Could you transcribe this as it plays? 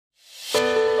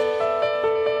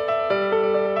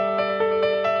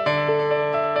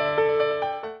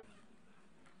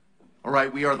All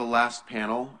right, we are the last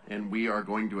panel, and we are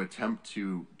going to attempt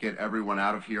to get everyone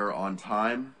out of here on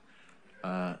time.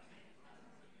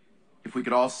 If we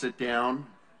could all sit down.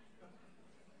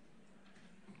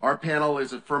 Our panel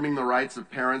is affirming the rights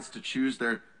of parents to choose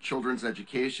their children's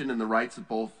education and the rights of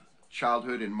both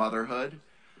childhood and motherhood.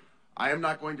 I am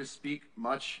not going to speak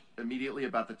much immediately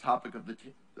about the topic of the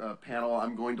panel.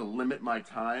 I'm going to limit my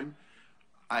time.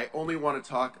 I only want to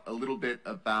talk a little bit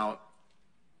about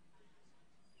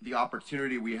the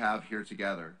opportunity we have here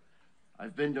together.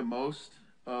 I've been to most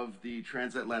of the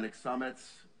Transatlantic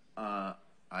summits.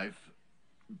 I've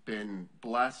been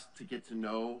blessed to get to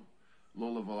know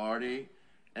Lola Velarde,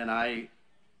 and I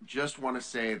just want to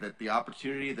say that the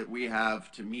opportunity that we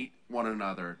have to meet one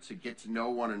another, to get to know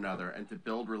one another, and to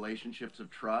build relationships of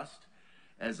trust,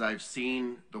 as I've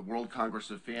seen the World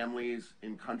Congress of Families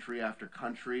in country after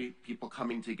country, people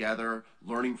coming together,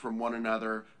 learning from one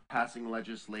another, passing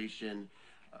legislation.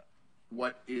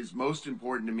 What is most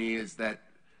important to me is that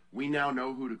we now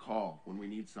know who to call when we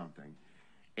need something.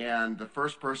 And the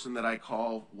first person that I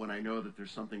call when I know that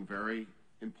there's something very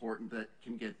important that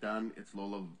can get done, it's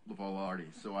Lola Velarde.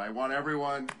 So I want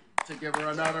everyone to give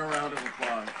her another round of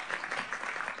applause.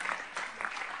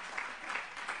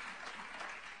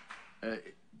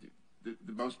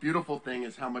 The most beautiful thing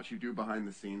is how much you do behind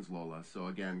the scenes, Lola. So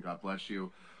again, God bless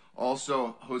you.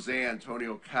 Also, Jose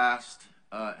Antonio Cast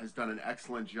has done an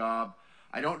excellent job.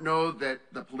 I don't know that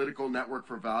the Political Network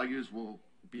for Values will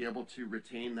be able to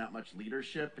retain that much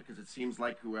leadership, because it seems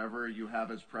like whoever you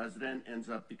have as president ends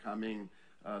up becoming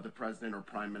the president or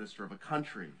prime minister of a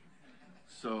country.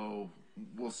 So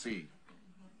we'll see.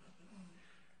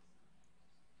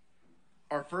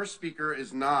 Our first speaker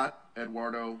is not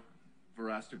Eduardo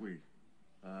Verástegui.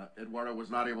 Eduardo was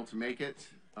not able to make it.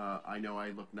 I know I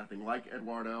look nothing like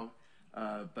Eduardo,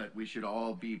 but we should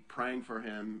all be praying for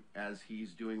him as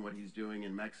he's doing what he's doing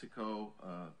in Mexico,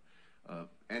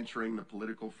 entering the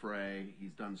political fray.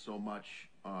 He's done so much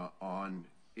on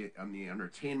the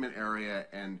entertainment area,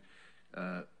 and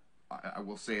I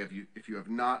will say, if you have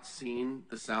not seen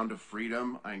The Sound of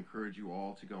Freedom, I encourage you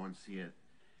all to go and see it.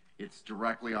 It's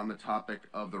directly on the topic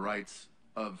of the rights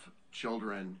of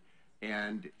children,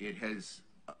 and it has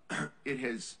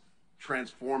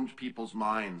transformed people's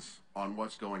minds on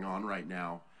what's going on right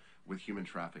now with human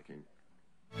trafficking.